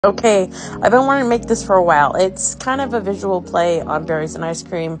Okay, I've been wanting to make this for a while. It's kind of a visual play on berries and ice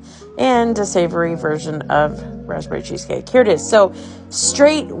cream and a savory version of raspberry cheesecake. Here it is. So,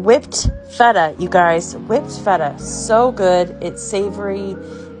 straight whipped feta, you guys. Whipped feta. So good. It's savory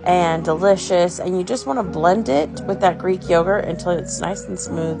and delicious. And you just want to blend it with that Greek yogurt until it's nice and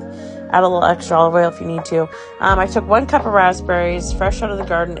smooth. Add a little extra olive oil if you need to. I took 1 cup of raspberries, fresh out of the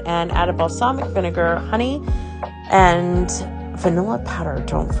garden, and added balsamic vinegar, honey, and vanilla powder.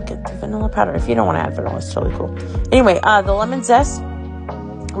 Don't forget the vanilla powder. If you don't want to add vanilla, it's totally cool. Anyway, the lemon zest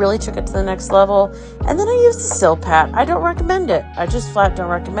really took it to the next level. And then I used the Silpat. I don't recommend it. I just flat don't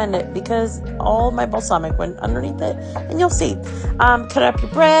recommend it because all my balsamic went underneath it. And you'll see. Cut up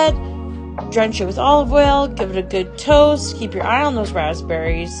your bread, drench it with olive oil, give it a good toast, keep your eye on those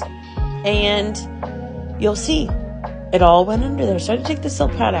raspberries, and you'll see. It all went under there. So I had to take the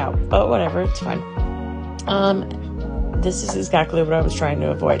Silpat out. But whatever, it's fine. This is exactly what I was trying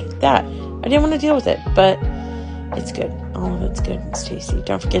to avoid. That. I didn't want to deal with it, but it's good. All of it's good. It's tasty.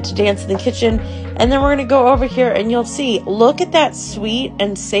 Don't forget to dance in the kitchen. And then we're going to go over here and you'll see. Look at that sweet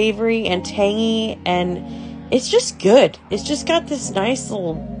and savory and tangy. And it's just good. It's just got this nice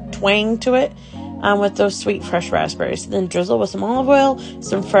little twang to it with those sweet fresh raspberries. And then drizzle with some olive oil,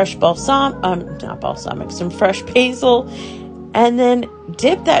 some fresh some fresh basil. And then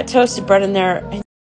dip that toasted bread in there.